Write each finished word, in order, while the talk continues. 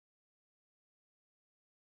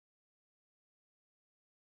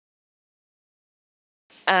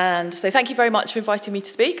And so thank you very much for inviting me to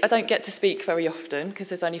speak. I don't get to speak very often because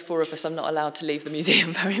there's only 4 of us. I'm not allowed to leave the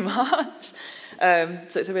museum very much. So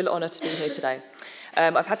it's a real honour to be here today.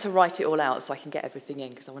 I've had to write it all out so I can get everything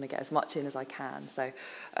in because I want to get as much in as I can. So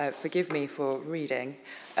forgive me for reading.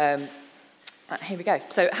 Here we go.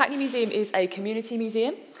 So Hackney Museum is a community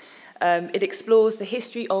museum. It explores the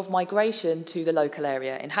history of migration to the local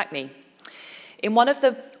area in Hackney. In one of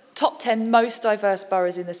the top 10 most diverse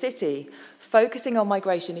boroughs in the city, focusing on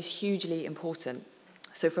migration is hugely important.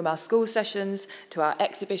 So from our school sessions to our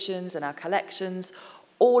exhibitions and our collections,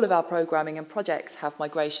 all of our programming and projects have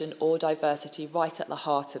migration or diversity right at the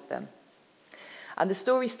heart of them. And the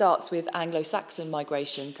story starts with Anglo-Saxon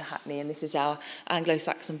migration to Hackney, and this is our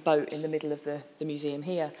Anglo-Saxon boat in the middle of the museum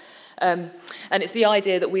here. And it's the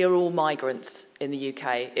idea that we are all migrants in the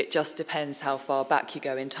UK. It just depends how far back you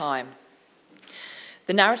go in time.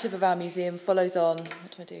 The narrative of our museum follows on,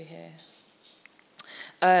 what do I do here?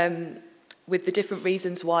 With the different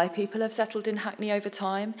reasons why people have settled in Hackney over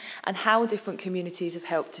time and how different communities have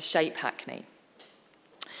helped to shape Hackney.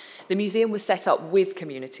 The museum was set up with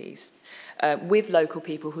communities, with local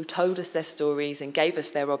people who told us their stories and gave us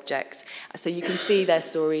their objects, so you can see their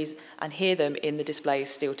stories and hear them in the displays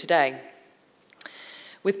still today.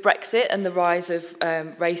 With Brexit and the rise of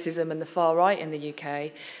racism and the far right in the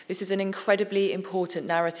UK, this is an incredibly important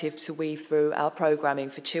narrative to weave through our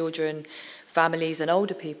programming for children, families and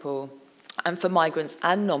older people, and for migrants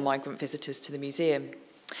and non-migrant visitors to the museum.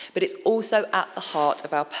 But it's also at the heart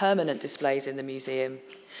of our permanent displays in the museum.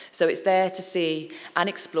 So it's there to see and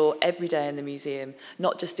explore every day in the museum,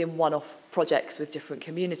 not just in one-off projects with different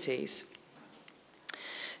communities.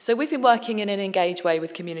 So we've been working in an engaged way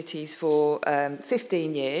with communities for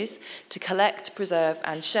 15 years to collect, preserve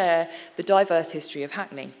and share the diverse history of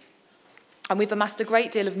Hackney. And we've amassed a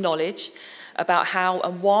great deal of knowledge about how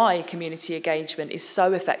and why community engagement is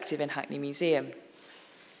so effective in Hackney Museum.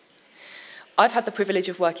 I've had the privilege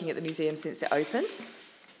of working at the museum since it opened,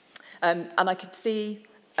 and I could see,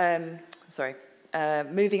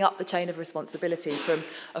 moving up the chain of responsibility from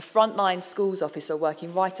a frontline schools officer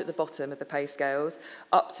working right at the bottom of the pay scales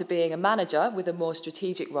up to being a manager with a more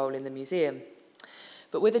strategic role in the museum.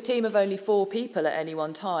 But with a team of only 4 people at any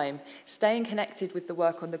one time, staying connected with the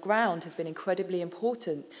work on the ground has been incredibly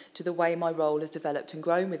important to the way my role has developed and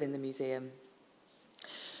grown within the museum.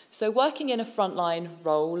 So working in a frontline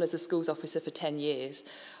role as a schools officer for 10 years,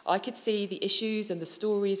 I could see the issues and the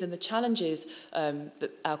stories and the challenges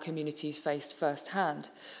that our communities faced firsthand.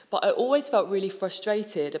 But I always felt really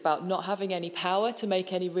frustrated about not having any power to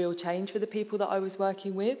make any real change for the people that I was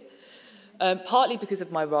working with. Partly because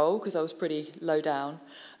of my role, because I was pretty low down,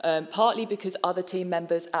 partly because other team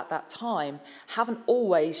members at that time haven't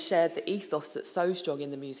always shared the ethos that's so strong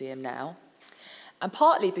in the museum now. And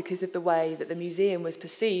partly because of the way that the museum was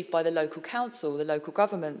perceived by the local council, the local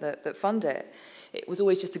government that fund it. It was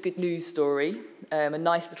always just a good news story, a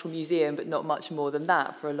nice little museum, but not much more than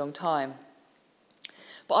that for a long time.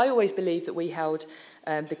 But I always believed that we held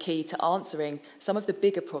the key to answering some of the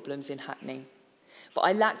bigger problems in Hackney. But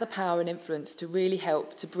I lacked the power and influence to really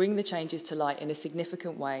help to bring the changes to light in a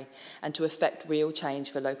significant way and to effect real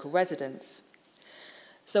change for local residents.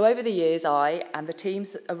 So over the years, I and the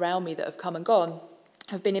teams around me that have come and gone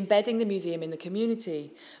have been embedding the museum in the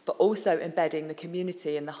community, but also embedding the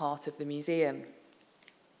community in the heart of the museum.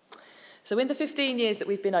 So in the 15 years that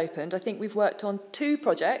we've been opened, I think we've worked on 2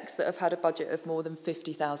 projects that have had a budget of more than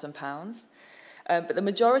 £50,000. But the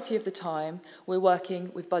majority of the time, we're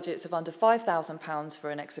working with budgets of under £5,000 for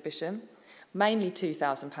an exhibition, mainly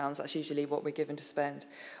 £2,000, that's usually what we're given to spend.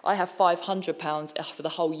 I have £500 for the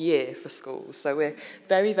whole year for schools, so we're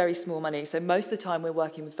very, very small money. So most of the time we're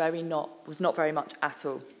working with not very much at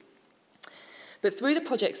all. But through the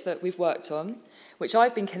projects that we've worked on, which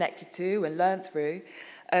I've been connected to and learned through,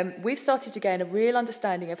 we've started to gain a real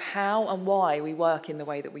understanding of how and why we work in the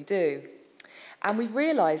way that we do. And we've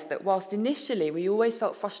realised that whilst initially we always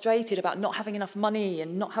felt frustrated about not having enough money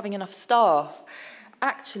and not having enough staff,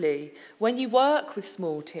 actually, when you work with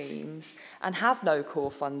small teams and have no core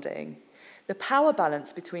funding, the power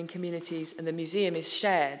balance between communities and the museum is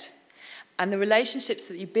shared. And the relationships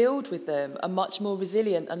that you build with them are much more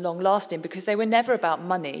resilient and long-lasting because they were never about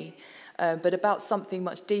money, but about something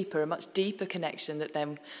much deeper, a much deeper connection that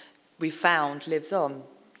then we found lives on.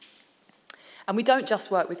 And we don't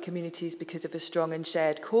just work with communities because of a strong and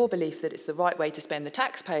shared core belief that it's the right way to spend the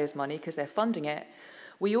taxpayers' money because they're funding it.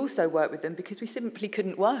 We also work with them because we simply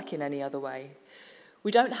couldn't work in any other way.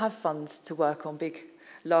 We don't have funds to work on big,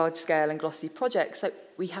 large-scale and glossy projects, so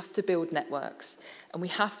we have to build networks, and we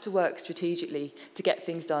have to work strategically to get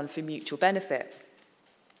things done for mutual benefit.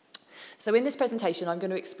 So in this presentation, I'm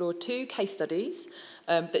going to explore two case studies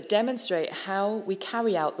that demonstrate how we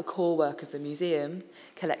carry out the core work of the museum,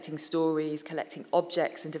 collecting stories, collecting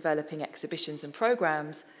objects and developing exhibitions and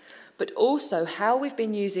programmes, but also how we've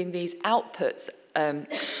been using these outputs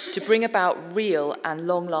to bring about real and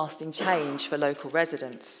long-lasting change for local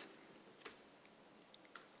residents.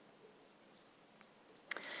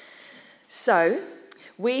 So,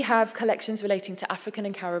 we have collections relating to African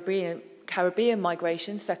and Caribbean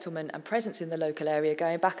migration, settlement and presence in the local area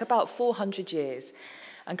going back about 400 years.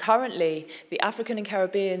 And currently, the African and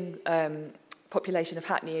Caribbean population of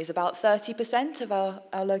Hackney is about 30% of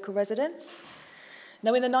our local residents.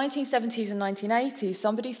 Now, in the 1970s and 1980s,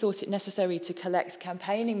 somebody thought it necessary to collect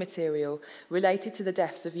campaigning material related to the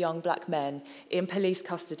deaths of young black men in police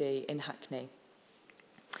custody in Hackney.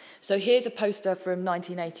 So here's a poster from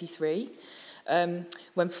 1983,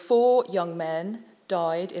 when 4 young men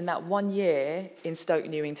died in that 1 year in Stoke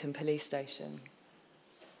Newington Police Station.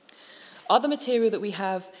 Other material that we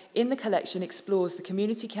have in the collection explores the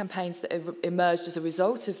community campaigns that have emerged as a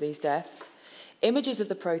result of these deaths, images of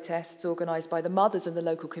the protests organised by the mothers and the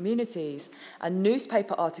local communities, and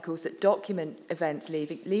newspaper articles that document events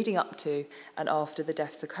leading up to and after the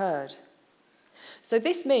deaths occurred. So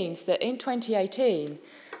this means that in 2018,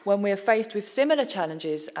 when we're faced with similar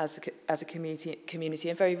challenges as a community,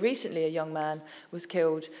 and very recently a young man was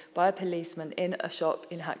killed by a policeman in a shop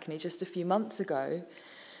in Hackney just a few months ago.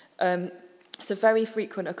 It's a very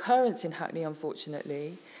frequent occurrence in Hackney,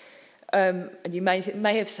 unfortunately. And you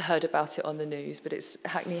may have heard about it on the news, but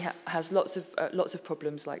Hackney has lots of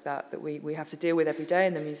problems like that we have to deal with every day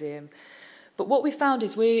in the museum. But what we found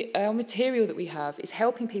is our material that we have is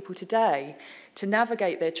helping people today to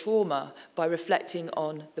navigate their trauma by reflecting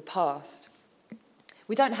on the past.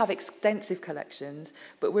 We don't have extensive collections,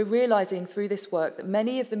 but we're realising through this work that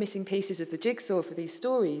many of the missing pieces of the jigsaw for these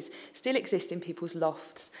stories still exist in people's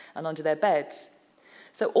lofts and under their beds.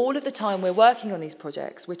 So all of the time we're working on these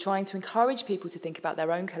projects, we're trying to encourage people to think about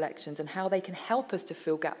their own collections and how they can help us to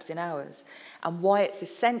fill gaps in ours, and why it's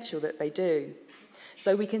essential that they do,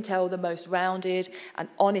 so we can tell the most rounded and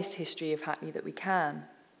honest history of Hackney that we can.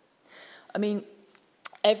 I mean,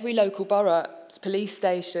 every local borough, police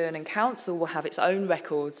station and council will have its own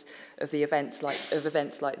records of events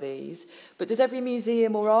like these, but does every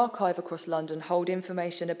museum or archive across London hold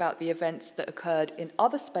information about the events that occurred in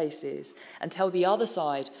other spaces and tell the other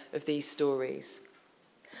side of these stories?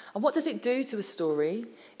 And what does it do to a story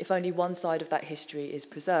if only one side of that history is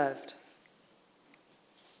preserved?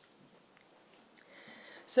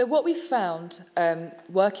 So what we've found,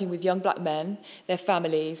 working with young black men, their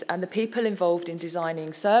families, and the people involved in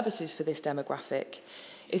designing services for this demographic,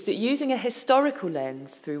 is that using a historical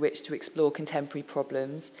lens through which to explore contemporary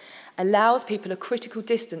problems allows people a critical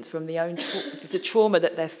distance from the trauma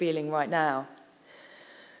that they're feeling right now.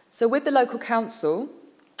 So with the local council,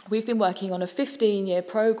 we've been working on a 15-year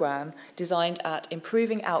programme designed at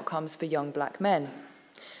improving outcomes for young black men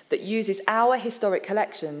that uses our historic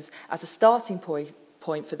collections as a starting point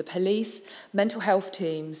for the police, mental health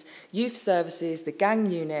teams, youth services, the gang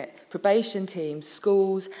unit, probation teams,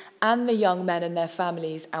 schools, and the young men and their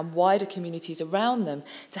families and wider communities around them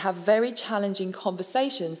to have very challenging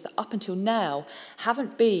conversations that up until now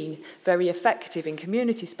haven't been very effective in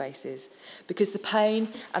community spaces because the pain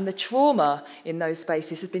and the trauma in those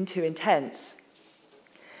spaces has been too intense.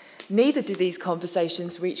 Neither do these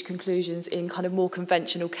conversations reach conclusions in kind of more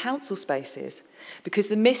conventional council spaces, because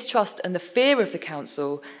the mistrust and the fear of the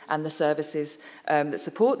council and the services that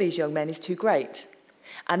support these young men is too great.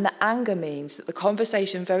 And the anger means that the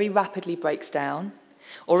conversation very rapidly breaks down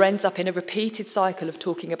or ends up in a repeated cycle of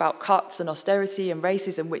talking about cuts and austerity and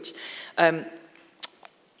racism, which are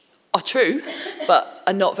true, but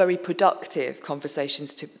are not very productive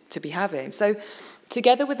conversations to be having. So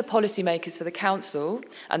together with the policymakers for the council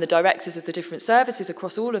and the directors of the different services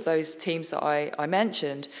across all of those teams that I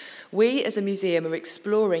mentioned, we as a museum are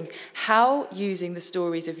exploring how using the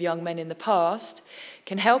stories of young men in the past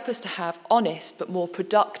can help us to have honest but more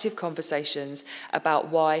productive conversations about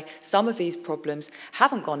why some of these problems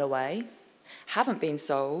haven't gone away, haven't been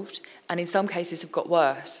solved, and in some cases have got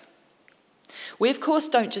worse. We, of course,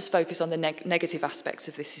 don't just focus on the negative aspects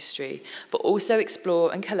of this history, but also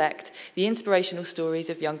explore and collect the inspirational stories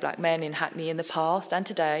of young black men in Hackney in the past and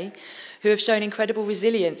today who have shown incredible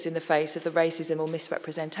resilience in the face of the racism or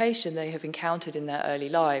misrepresentation they have encountered in their early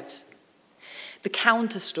lives. The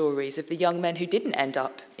counter stories of the young men who didn't end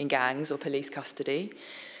up in gangs or police custody,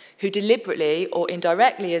 who deliberately or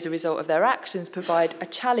indirectly as a result of their actions provide a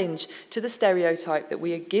challenge to the stereotype that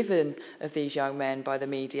we are given of these young men by the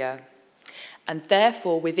media. and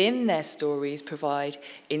therefore within their stories provide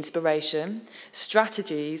inspiration,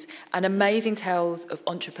 strategies, and amazing tales of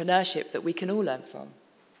entrepreneurship that we can all learn from.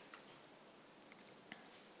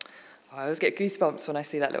 I always get goosebumps when I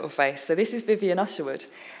see that little face. So this is Vivian Usherwood,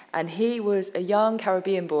 and he was a young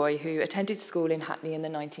Caribbean boy who attended school in Hackney in the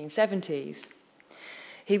 1970s.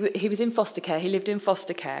 He was in foster care. He lived in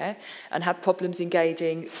foster care and had problems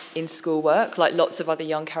engaging in schoolwork, like lots of other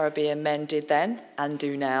young Caribbean men did then and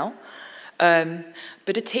do now.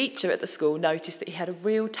 But a teacher at the school noticed that he had a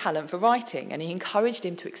real talent for writing, and he encouraged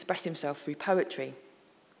him to express himself through poetry.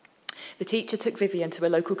 The teacher took Vivian to a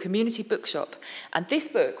local community bookshop, and this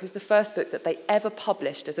book was the first book that they ever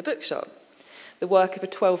published as a bookshop, the work of a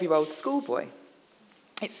 12-year-old schoolboy.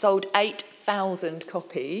 It sold 8,000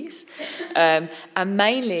 copies, and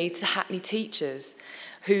mainly to Hackney teachers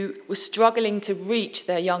who were struggling to reach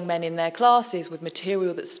their young men in their classes with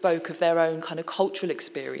material that spoke of their own kind of cultural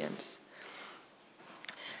experience.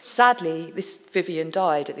 Sadly, this Vivian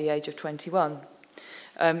died at the age of 21.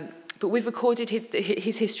 But we've recorded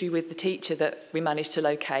his history with the teacher that we managed to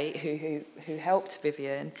locate, who helped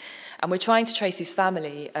Vivian, and we're trying to trace his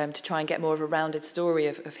family to try and get more of a rounded story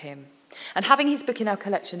of him. And having his book in our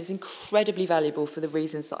collection is incredibly valuable for the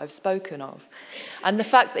reasons that I've spoken of. And the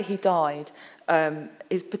fact that he died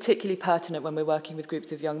is particularly pertinent when we're working with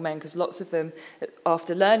groups of young men, because lots of them,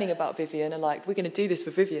 after learning about Vivian, are like, we're going to do this for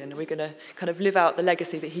Vivian, and we're going to kind of live out the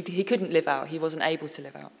legacy that he couldn't live out, he wasn't able to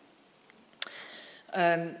live out.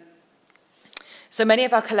 So many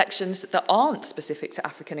of our collections that aren't specific to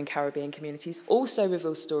African and Caribbean communities also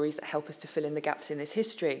reveal stories that help us to fill in the gaps in this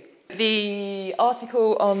history. The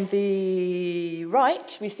article on the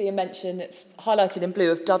right, we see a mention that's highlighted in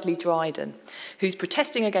blue of Dudley Dryden, who's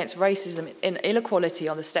protesting against racism and inequality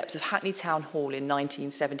on the steps of Hackney Town Hall in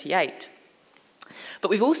 1978. But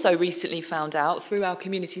we've also recently found out through our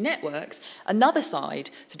community networks another side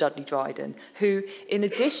to Dudley Dryden, who, in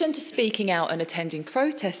addition to speaking out and attending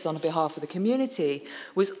protests on behalf of the community,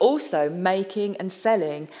 was also making and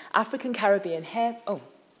selling African Caribbean hair... Oh,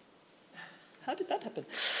 how did that happen?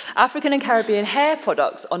 African and Caribbean hair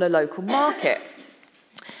products on a local market.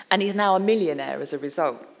 And he's now a millionaire as a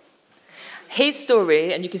result. His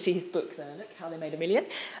story, and you can see his book there, look, How They Made a Million.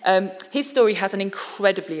 His story has an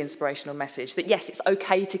incredibly inspirational message that, yes, it's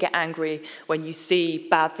okay to get angry when you see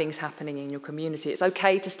bad things happening in your community. It's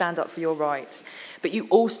okay to stand up for your rights. But you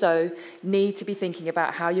also need to be thinking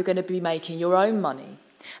about how you're going to be making your own money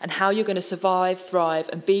and how you're going to survive, thrive,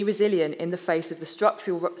 and be resilient in the face of the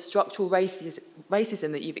structural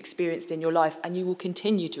racism that you've experienced in your life and you will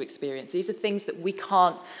continue to experience. These are things that we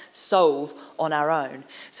can't solve on our own.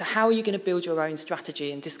 So how are you going to build your own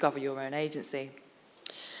strategy and discover your own agency?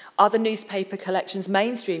 Other newspaper collections,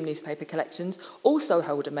 mainstream newspaper collections, also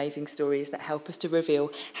hold amazing stories that help us to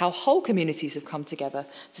reveal how whole communities have come together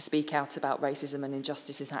to speak out about racism and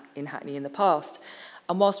injustices in Hackney in the past.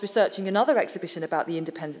 And whilst researching another exhibition about the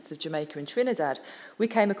independence of Jamaica and Trinidad, we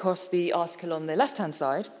came across the article on the left-hand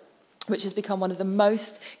side, which has become one of the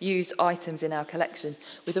most used items in our collection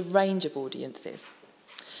with a range of audiences.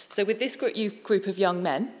 So with this group of young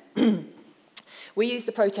men, we used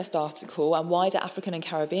the protest article and wider African and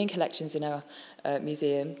Caribbean collections in our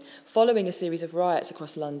museum, following a series of riots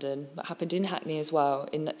across London that happened in Hackney as well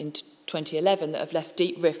in 2011 that have left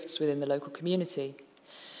deep rifts within the local community.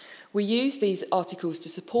 We used these articles to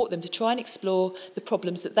support them to try and explore the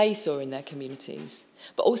problems that they saw in their communities,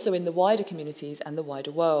 but also in the wider communities and the wider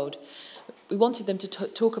world. We wanted them to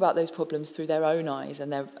talk about those problems through their own eyes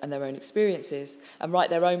and their own experiences and write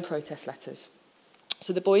their own protest letters.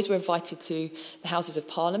 So the boys were invited to the Houses of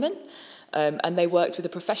Parliament and they worked with a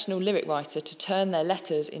professional lyric writer to turn their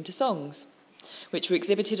letters into songs, which were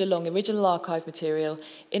exhibited along original archive material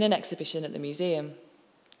in an exhibition at the museum.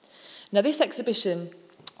 Now this exhibition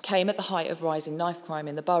came at the height of rising knife crime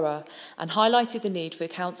in the borough and highlighted the need for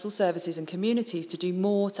council services and communities to do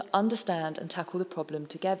more to understand and tackle the problem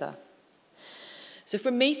together. So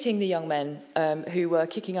from meeting the young men who were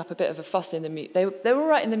kicking up a bit of a fuss in the they were all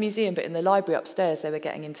right in the museum, but in the library upstairs they were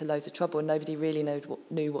getting into loads of trouble and nobody really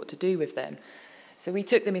knew what to do with them. So we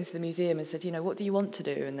took them into the museum and said, you know, what do you want to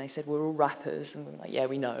do? And they said, we're all rappers. And we were like, yeah,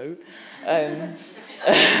 we know.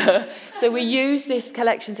 So we used this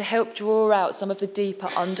collection to help draw out some of the deeper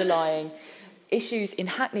underlying issues in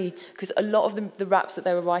Hackney, because a lot of the raps that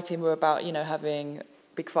they were writing were about, you know, having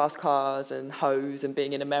big fast cars and hoes and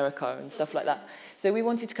being in America and stuff like that. So we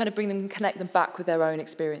wanted to kind of bring them, connect them back with their own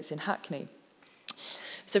experience in Hackney.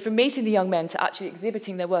 So from meeting the young men to actually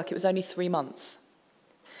exhibiting their work, it was only 3 months.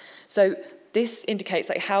 So this indicates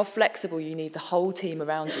like how flexible you need the whole team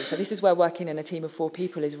around you. So this is where working in a team of 4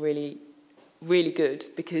 people is really really good,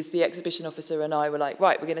 because the exhibition officer and I were like,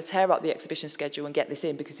 right, we're going to tear up the exhibition schedule and get this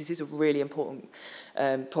in, because this is a really important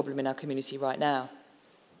problem in our community right now.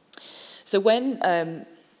 So when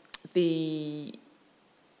we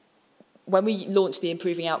launched the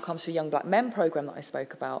Improving Outcomes for Young Black Men programme that I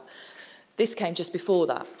spoke about, this came just before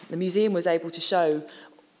that. The museum was able to show,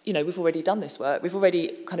 you know, we've already done this work. We've already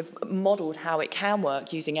kind of modelled how it can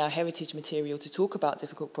work using our heritage material to talk about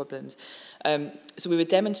difficult problems. So we were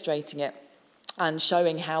demonstrating it and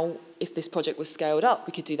showing how, if this project was scaled up,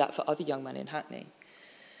 we could do that for other young men in Hackney.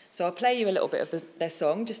 So I'll play you a little bit of their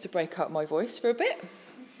song just to break up my voice for a bit.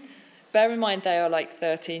 Bear in mind they are like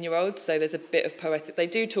 13-year-olds, so there's a bit of poetic. They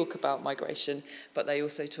do talk about migration, but they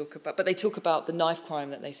also talk about the knife crime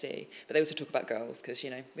that they see. But they also talk about girls, because, you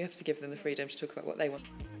know, we have to give them the freedom to talk about what they want.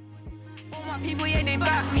 All my people, yeah, they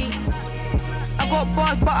back me. I got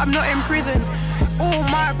bars, but I'm not in prison. All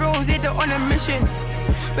my bros, they're on a mission.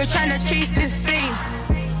 We're trying to chase this fame.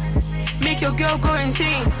 Make your girl go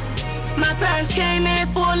insane. My parents came here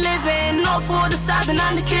for a living, not for the stabbing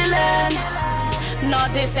and the killing. No,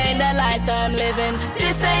 this ain't the life that I'm living.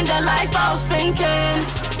 This ain't the life I was thinking.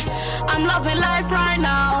 I'm loving life right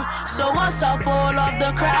now. So what's up all of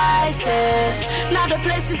the crisis? Now the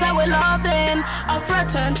places that we're loving are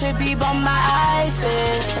threatened to be bombed by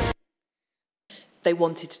ISIS. They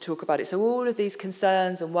wanted to talk about it. So all of these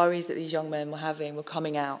concerns and worries that these young men were having were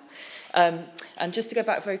coming out. And just to go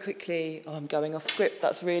back very quickly, I'm going off script,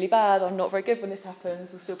 that's really bad. I'm not very good when this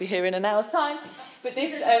happens. We'll still be here in an hour's time. But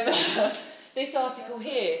this, this article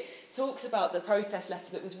here talks about the protest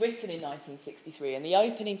letter that was written in 1963, and the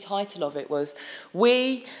opening title of it was,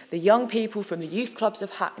 "We, the young people from the youth clubs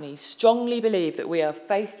of Hackney, strongly believe that we are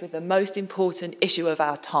faced with the most important issue of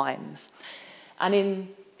our times." And in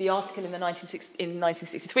the article in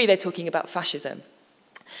 1963, they're talking about fascism.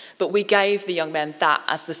 But we gave the young men that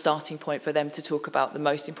as the starting point for them to talk about the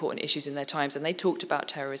most important issues in their times. And they talked about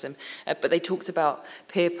terrorism, but they talked about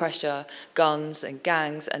peer pressure, guns and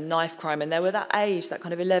gangs and knife crime. And they were that age, that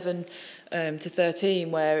kind of 11 to 13,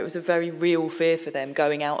 where it was a very real fear for them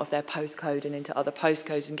going out of their postcode and into other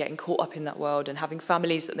postcodes and getting caught up in that world and having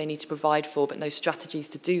families that they need to provide for, but no strategies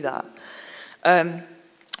to do that.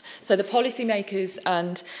 So the policymakers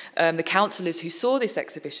and the councillors who saw this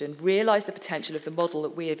exhibition realised the potential of the model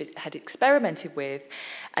that we had experimented with,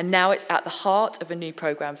 and now it's at the heart of a new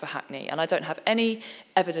programme for Hackney. And I don't have any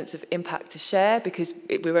evidence of impact to share because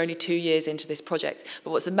we're only 2 years into this project.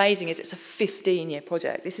 But what's amazing is it's a 15-year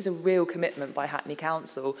project. This is a real commitment by Hackney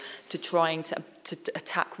Council to trying to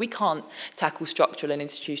attack. We can't tackle structural and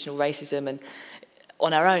institutional racism and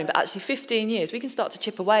on our own, but actually 15 years, we can start to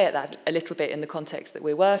chip away at that a little bit in the context that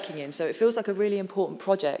we're working in. So it feels like a really important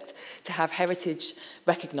project to have heritage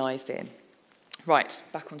recognised in. Right,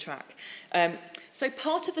 back on track. So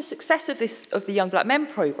part of the success of the Young Black Men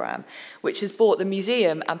programme, which has brought the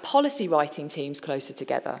museum and policy writing teams closer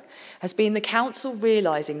together, has been the council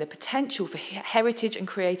realising the potential for heritage and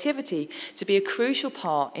creativity to be a crucial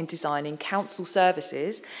part in designing council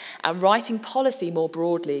services and writing policy more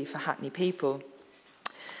broadly for Hackney people.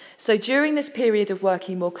 So during this period of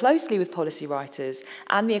working more closely with policy writers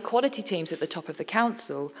and the equality teams at the top of the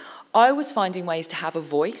council, I was finding ways to have a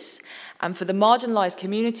voice, and for the marginalised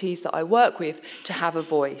communities that I work with to have a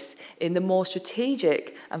voice in the more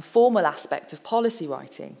strategic and formal aspect of policy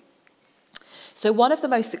writing. So one of the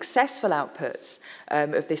most successful outputs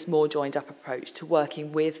of this more joined-up approach to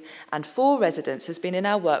working with and for residents has been in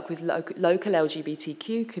our work with local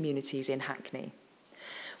LGBTQ communities in Hackney.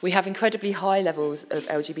 We have incredibly high levels of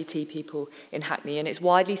LGBT people in Hackney, and it's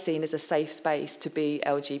widely seen as a safe space to be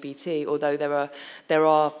LGBT, although there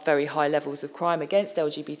are very high levels of crime against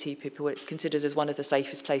LGBT people. It's considered as one of the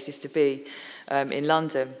safest places to be in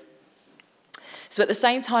London. So at the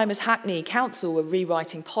same time as Hackney Council were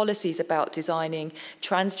rewriting policies about designing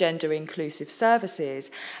transgender inclusive services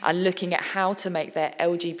and looking at how to make their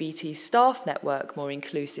LGBT staff network more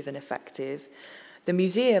inclusive and effective, the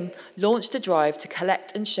museum launched a drive to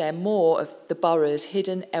collect and share more of the borough's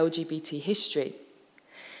hidden LGBT history.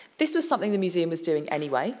 This was something the museum was doing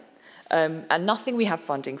anyway, and nothing we have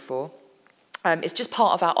funding for. It's just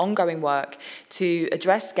part of our ongoing work to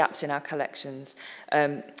address gaps in our collections.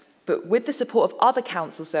 But with the support of other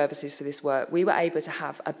council services for this work, we were able to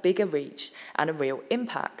have a bigger reach and a real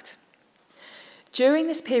impact. During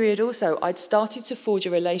this period also, I'd started to forge a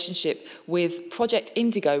relationship with Project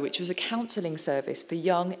Indigo, which was a counselling service for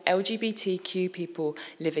young LGBTQ people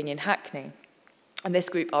living in Hackney. And this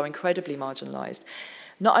group are incredibly marginalised.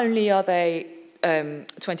 Not only are they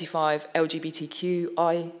 25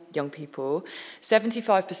 LGBTQI young people,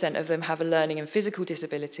 75% of them have a learning and physical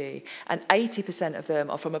disability, and 80% of them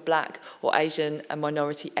are from a Black or Asian and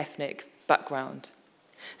minority ethnic background.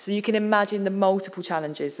 So you can imagine the multiple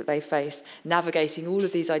challenges that they face navigating all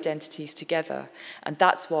of these identities together, and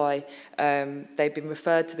that's why they've been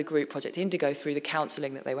referred to the group Project Indigo through the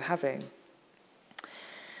counselling that they were having.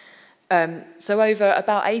 So over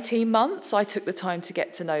about 18 months, I took the time to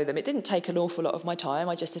get to know them. It didn't take an awful lot of my time.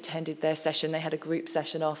 I just attended their session. They had a group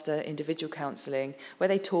session after individual counselling where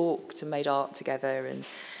they talked and made art together.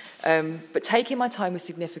 But taking my time was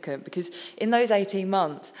significant because in those 18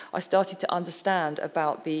 months, I started to understand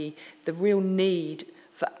about the real need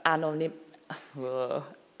for anonymity,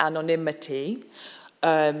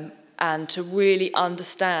 and to really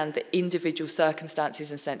understand the individual circumstances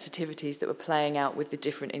and sensitivities that were playing out with the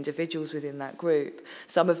different individuals within that group.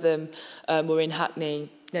 Some of them were in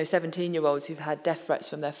Hackney, 17-year-olds who've had death threats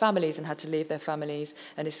from their families and had to leave their families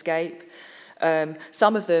and escape.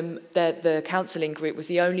 Some of them, the counselling group was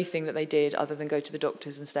the only thing that they did other than go to the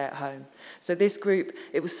doctors and stay at home. So this group,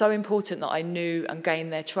 it was so important that I knew and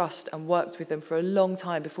gained their trust and worked with them for a long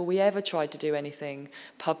time before we ever tried to do anything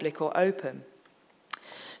public or open.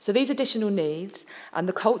 So these additional needs and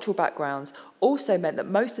the cultural backgrounds also meant that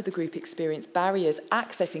most of the group experienced barriers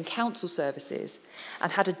accessing council services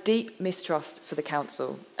and had a deep mistrust for the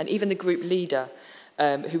council, and even the group leader,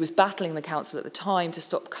 who was battling the council at the time to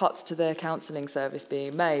stop cuts to their counselling service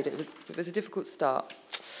being made. It was a difficult start.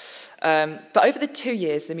 But over the 2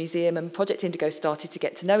 years, the museum and Project Indigo started to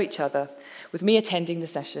get to know each other, with me attending the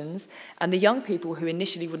sessions and the young people who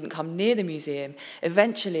initially wouldn't come near the museum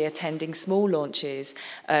eventually attending small launches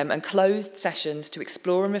and closed sessions to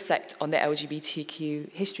explore and reflect on the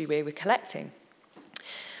LGBTQ history we were collecting.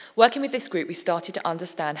 Working with this group, we started to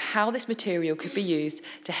understand how this material could be used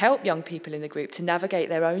to help young people in the group to navigate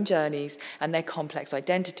their own journeys and their complex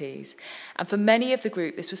identities. And for many of the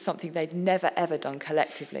group, this was something they'd never, ever done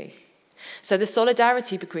collectively. So the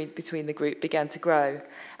solidarity between the group began to grow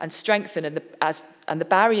and strengthen, and the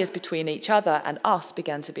barriers between each other and us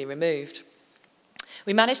began to be removed.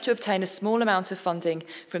 We managed to obtain a small amount of funding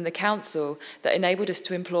from the council that enabled us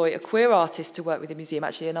to employ a queer artist to work with the museum,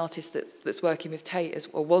 actually an artist that's working with Tate,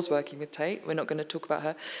 or was working with Tate, we're not going to talk about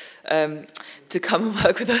her, to come and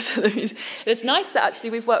work with us at the museum. It's nice that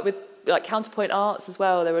actually we've worked with like Counterpoint Arts as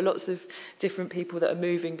well. There are lots of different people that are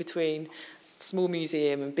moving between small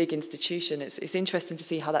museum and big institution. It's interesting to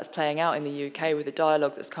see how that's playing out in the UK with the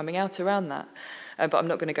dialogue that's coming out around that. But I'm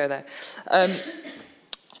not going to go there.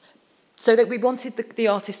 So that we wanted the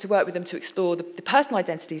artists to work with them to explore the personal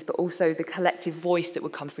identities, but also the collective voice that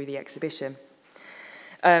would come through the exhibition.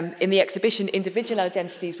 In the exhibition, individual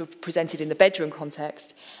identities were presented in the bedroom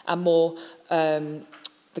context, and more the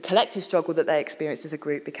collective struggle that they experienced as a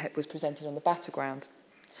group was presented on the battleground.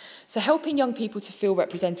 So helping young people to feel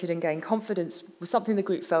represented and gain confidence was something the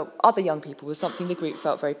group felt, other young people, was something the group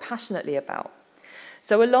felt very passionately about.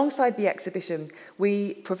 So alongside the exhibition,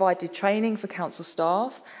 we provided training for council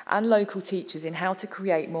staff and local teachers in how to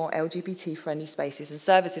create more LGBT-friendly spaces and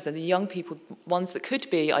services, and the young people, ones that could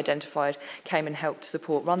be identified, came and helped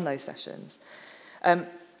support run those sessions. And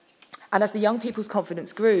as the young people's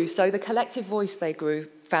confidence grew, so the collective voice they grew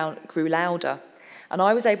louder. And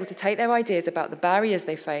I was able to take their ideas about the barriers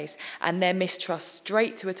they face and their mistrust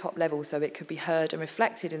straight to a top level so it could be heard and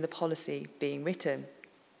reflected in the policy being written.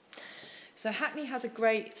 So Hackney has a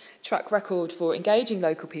great track record for engaging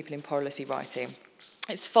local people in policy writing.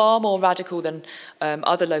 It's far more radical than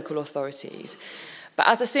other local authorities. But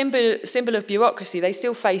as a symbol of bureaucracy, they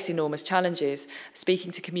still face enormous challenges,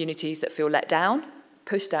 speaking to communities that feel let down,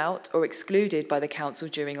 pushed out or excluded by the council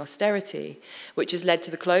during austerity, which has led to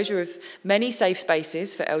the closure of many safe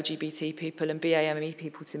spaces for LGBT people and BAME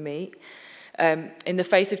people to meet. In the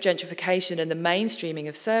face of gentrification and the mainstreaming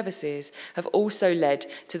of services have also led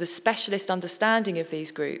to the specialist understanding of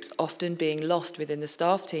these groups often being lost within the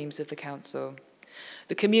staff teams of the council.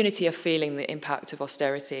 The community are feeling the impact of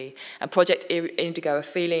austerity, and Project Indigo are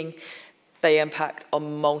feeling the impact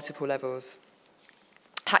on multiple levels.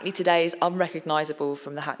 Hackney today is unrecognisable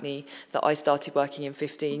from the Hackney that I started working in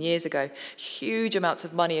 15 years ago. Huge amounts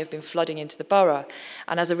of money have been flooding into the borough,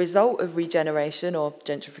 and as a result of regeneration or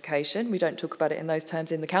gentrification, we don't talk about it in those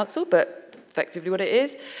terms in the council, but effectively what it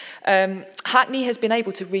is, Hackney has been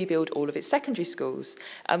able to rebuild all of its secondary schools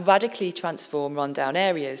and radically transform rundown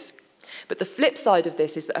areas. But the flip side of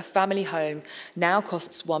this is that a family home now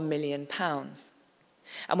costs £1 million.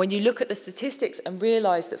 And when you look at the statistics and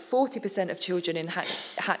realise that 40% of children in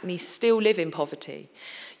Hackney still live in poverty,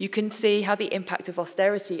 you can see how the impact of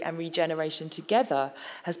austerity and regeneration together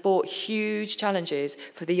has brought huge challenges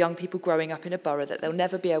for the young people growing up in a borough that they'll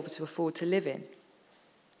never be able to afford to live in.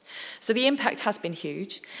 So the impact has been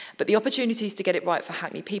huge, but the opportunities to get it right for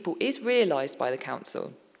Hackney people is realised by the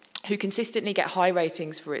council, who consistently get high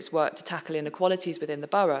ratings for its work to tackle inequalities within the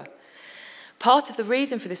borough. Part of the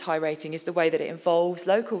reason for this high rating is the way that it involves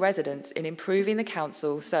local residents in improving the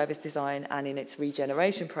council service design and in its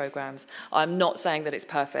regeneration programmes. I'm not saying that it's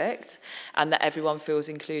perfect and that everyone feels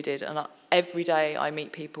included. And every day I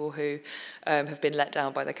meet people who have been let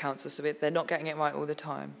down by the council, so they're not getting it right all the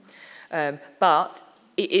time. But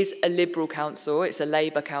it is a Liberal council, it's a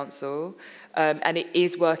Labour council, and it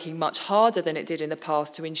is working much harder than it did in the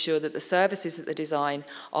past to ensure that the services that they design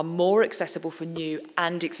are more accessible for new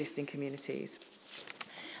and existing communities.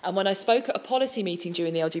 And when I spoke at a policy meeting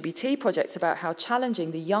during the LGBT project about how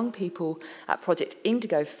challenging the young people at Project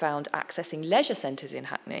Indigo found accessing leisure centres in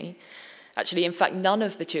Hackney, actually, in fact, none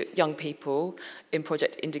of the young people in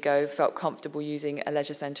Project Indigo felt comfortable using a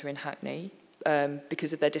leisure centre in Hackney.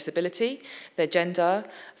 Because of their disability, their gender,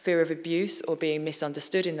 fear of abuse, or being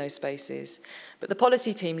misunderstood in those spaces. But the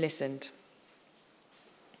policy team listened.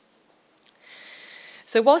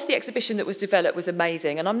 So whilst the exhibition that was developed was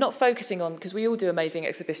amazing, and I'm not focusing on, because we all do amazing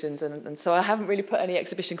exhibitions, and so I haven't really put any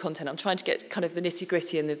exhibition content, I'm trying to get kind of the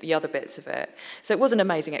nitty-gritty and the other bits of it. So it was an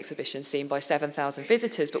amazing exhibition seen by 7,000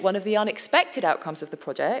 visitors, but one of the unexpected outcomes of the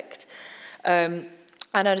project,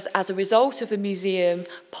 and as a result of the museum,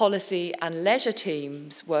 policy and leisure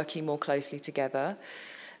teams working more closely together,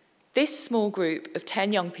 this small group of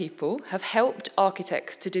 10 young people have helped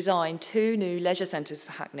architects to design 2 new leisure centres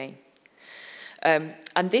for Hackney.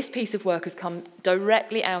 And this piece of work has come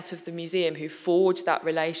directly out of the museum, who forged that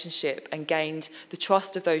relationship and gained the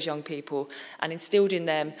trust of those young people and instilled in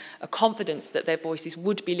them a confidence that their voices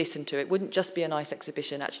would be listened to. It wouldn't just be a nice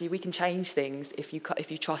exhibition. Actually, we can change things if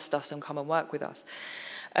you trust us and come and work with us.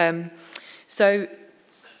 As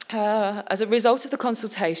a result of the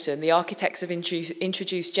consultation, the architects have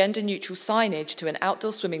introduced gender-neutral signage to an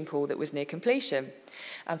outdoor swimming pool that was near completion.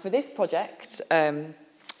 And for this project,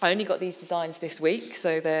 I only got these designs this week,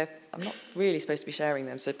 so I'm not really supposed to be sharing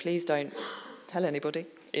them, so please don't tell anybody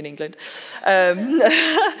in England. For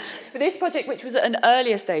this project, which was at an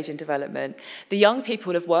earlier stage in development, the young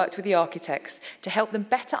people have worked with the architects to help them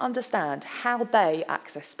better understand how they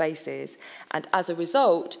access spaces, and as a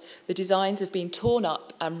result, the designs have been torn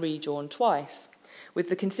up and redrawn twice, with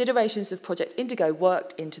the considerations of Project Indigo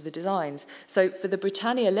worked into the designs. So for the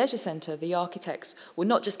Britannia Leisure Centre, the architects will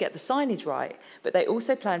not just get the signage right, but they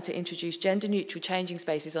also plan to introduce gender-neutral changing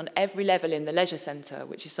spaces on every level in the leisure centre,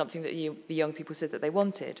 which is something that the young people said that they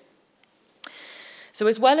wanted. So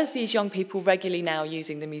as well as these young people regularly now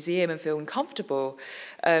using the museum and feeling comfortable,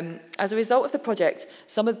 as a result of the project,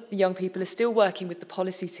 some of the young people are still working with the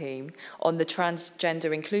policy team on the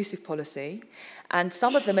transgender inclusive policy, and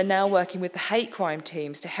some of them are now working with the hate crime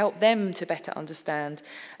teams to help them to better understand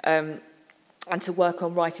and to work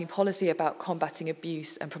on writing policy about combating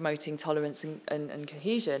abuse and promoting tolerance and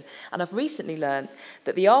cohesion. And I've recently learned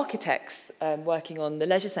that the architects working on the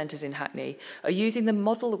leisure centres in Hackney are using the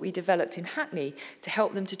model that we developed in Hackney to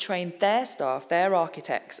help them to train their staff, their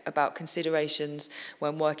architects, about considerations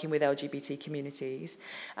when working with LGBT communities.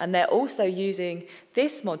 And they're also using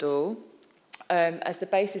this model as the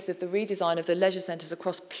basis of the redesign of the leisure centres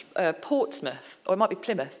across Portsmouth, or it might be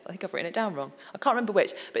Plymouth. I think I've written it down wrong. I can't remember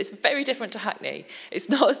which, but it's very different to Hackney. It's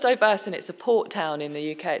not as diverse, and it's a port town in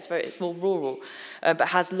the UK. It's more rural, but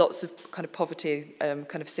has lots of kind of poverty,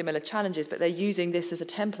 kind of similar challenges, but they're using this as a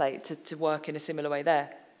template to work in a similar way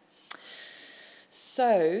there.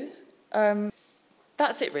 So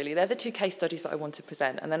that's it really. They're the 2 case studies that I want to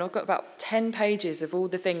present, and then I've got about 10 pages of all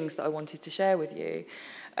the things that I wanted to share with you.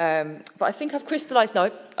 But I think I've crystallised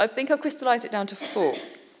it down to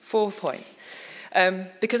 4 points.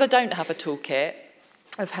 Because I don't have a toolkit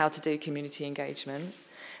of how to do community engagement,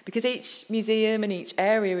 because each museum and each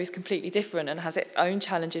area is completely different and has its own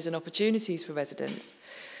challenges and opportunities for residents.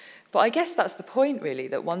 But I guess that's the point really,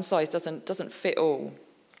 that one size doesn't fit all.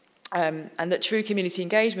 And that true community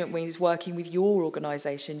engagement means working with your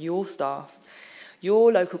organisation, your staff,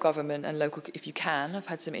 your local government and local, if you can. I've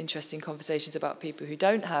had some interesting conversations about people who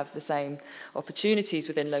don't have the same opportunities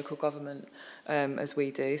within local government as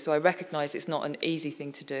we do. So I recognise it's not an easy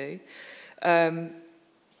thing to do.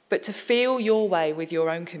 But to feel your way with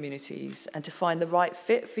your own communities and to find the right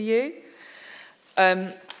fit for you.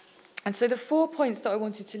 And so the 4 points that I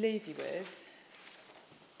wanted to leave you with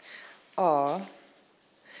are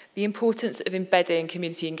the importance of embedding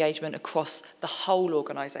community engagement across the whole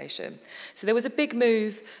organisation. So there was a big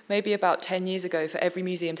move maybe about 10 years ago for every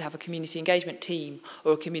museum to have a community engagement team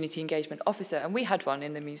or a community engagement officer, and we had one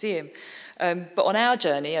in the museum. But on our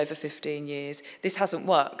journey over 15 years, this hasn't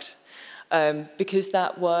worked. Because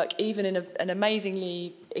that work, even in an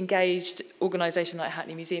amazingly engaged organisation like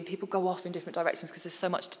Hackney Museum, people go off in different directions because there's so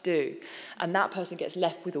much to do. And that person gets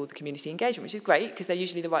left with all the community engagement, which is great because they're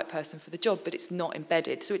usually the right person for the job, but it's not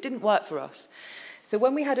embedded. So it didn't work for us. So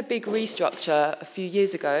when we had a big restructure a few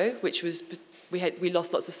years ago, which was we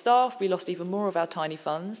lost lots of staff, we lost even more of our tiny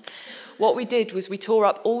funds. What we did was we tore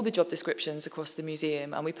up all the job descriptions across the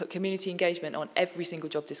museum and we put community engagement on every single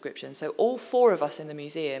job description. So all 4 of us in the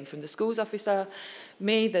museum, from the schools officer,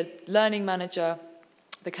 me, the learning manager,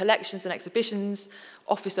 the collections and exhibitions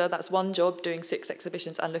officer, that's one job, doing 6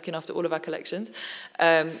 exhibitions and looking after all of our collections,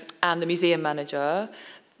 and the museum manager,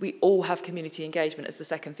 we all have community engagement as the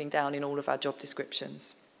second thing down in all of our job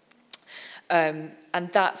descriptions. And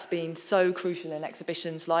that's been so crucial in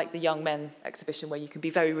exhibitions like the Young Men exhibition, where you can be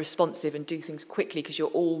very responsive and do things quickly because you're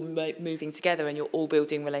all moving together and you're all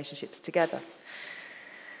building relationships together.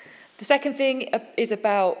 The second thing is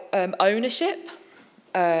about ownership,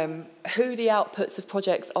 who the outputs of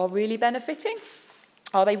projects are really benefiting.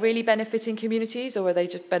 Are they really benefiting communities, or are they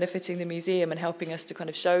just benefiting the museum and helping us to kind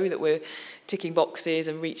of show that we're ticking boxes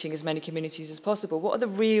and reaching as many communities as possible? What are the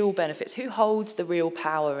real benefits? Who holds the real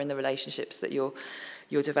power in the relationships that you're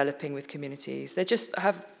developing with communities? They just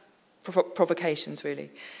have provocations, really.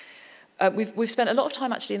 We've spent a lot of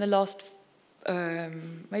time actually in the last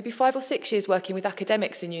maybe 5 or 6 years working with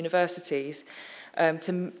academics in universities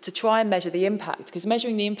to try and measure the impact, because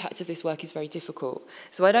measuring the impact of this work is very difficult.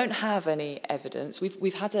 So I don't have any evidence.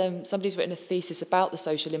 We've had somebody's written a thesis about the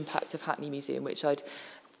social impact of Hackney Museum, which I'd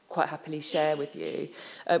quite happily share with you.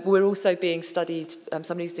 We're also being studied,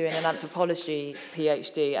 somebody's doing an anthropology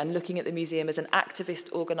PhD and looking at the museum as an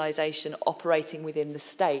activist organisation operating within the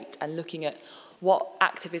state and looking at what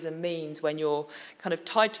activism means when you're kind of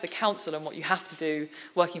tied to the council and what you have to do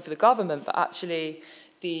working for the government, but actually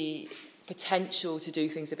the potential to do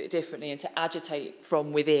things a bit differently and to agitate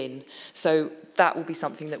from within. So that will be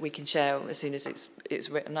something that we can share as soon as it's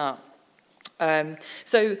written up.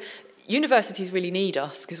 So universities really need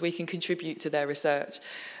us because we can contribute to their research,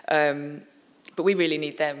 but we really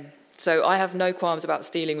need them. So I have no qualms about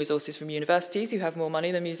stealing resources from universities who have more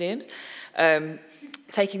money than museums,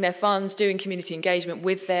 taking their funds, doing community engagement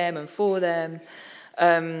with them and for them.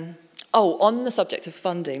 On the subject of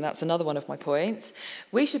funding, that's another one of my points.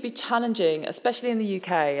 We should be challenging, especially in the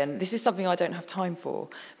UK, and this is something I don't have time for,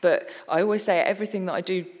 but I always say everything that I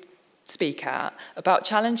do speak at, about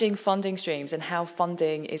challenging funding streams and how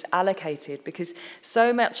funding is allocated, because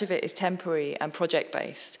so much of it is temporary and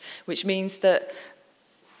project-based, which means that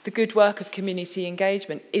the good work of community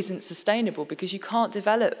engagement isn't sustainable because you can't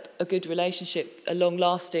develop a good relationship, a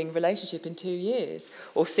long-lasting relationship in 2 years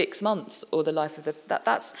or 6 months or the life of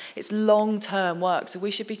it's long-term work. So we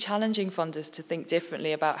should be challenging funders to think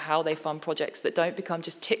differently about how they fund projects that don't become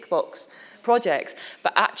just tick box projects,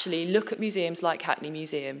 but actually look at museums like Hackney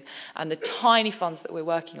Museum and the tiny funds that we're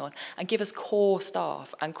working on and give us core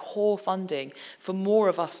staff and core funding for more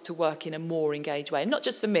of us to work in a more engaged way. Not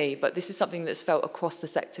just for me, but this is something that's felt across the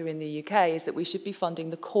sector in the UK, is that we should be funding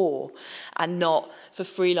the core and not for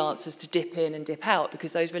freelancers to dip in and dip out,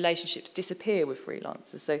 because those relationships disappear with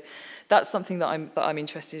freelancers. So that's something that I'm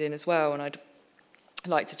interested in as well, and I'd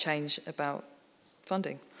like to change about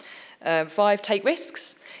funding. 5, take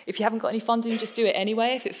risks. If you haven't got any funding, just do it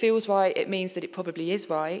anyway. If it feels right, it means that it probably is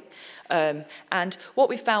right. And what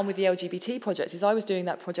we found with the LGBT project is I was doing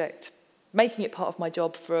that project, making it part of my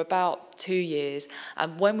job for about 2 years.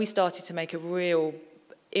 And when we started to make a real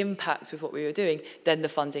impact with what we were doing, then the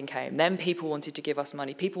funding came. Then people wanted to give us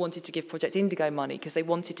money. People wanted to give Project Indigo money because they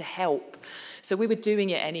wanted to help. So we were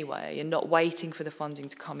doing it anyway and not waiting for the funding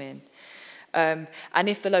to come in. And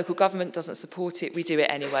if the local government doesn't support it, we do it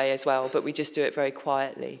anyway as well, but we just do it very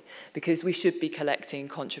quietly, because we should be collecting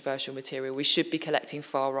controversial material, we should be collecting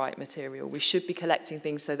far-right material, we should be collecting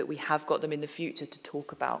things so that we have got them in the future to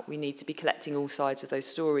talk about. We need to be collecting all sides of those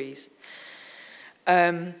stories.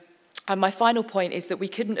 And my final point is that we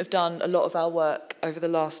couldn't have done a lot of our work over the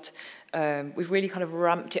last we've really kind of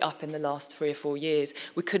ramped it up in the last 3 or 4 years.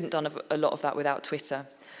 We couldn't have done a lot of that without Twitter.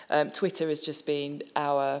 Twitter has just been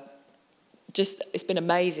it's been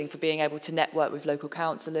amazing for being able to network with local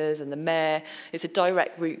councillors and the mayor. It's a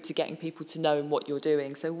direct route to getting people to know what you're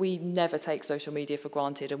doing. So we never take social media for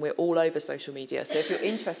granted, and we're all over social media. So if you're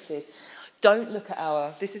interested, don't look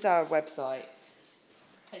at this is our website.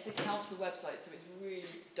 It's a council website, so it's really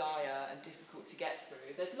dire and difficult to get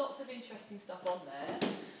through. There's lots of interesting stuff on there,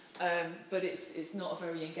 but it's not a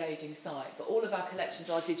very engaging site. But all of our collections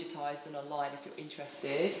are digitised and online if you're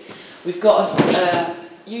interested. We've got a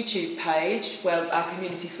YouTube page where our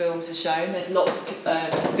community films are shown. There's lots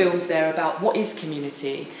of films there about what is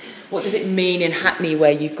community. What does it mean in Hackney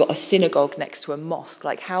where you've got a synagogue next to a mosque?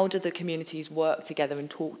 Like, how do the communities work together and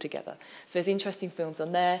talk together? So there's interesting films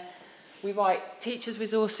on there. We write teachers'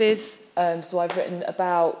 resources, so I've written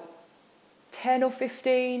about 10 or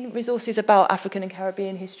 15 resources about African and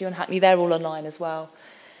Caribbean history on Hackney. They're all online as well.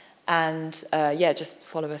 And yeah, just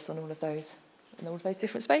follow us on all of those, in all of those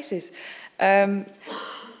different spaces. And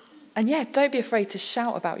yeah, don't be afraid to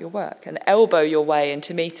shout about your work and elbow your way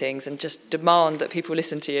into meetings and just demand that people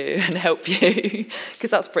listen to you and help you,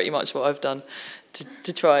 because that's pretty much what I've done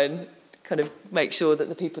to try and kind of make sure that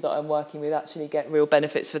the people that I'm working with actually get real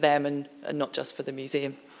benefits for them and not just for the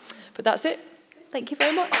museum. But that's it. Thank you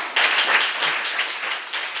very much.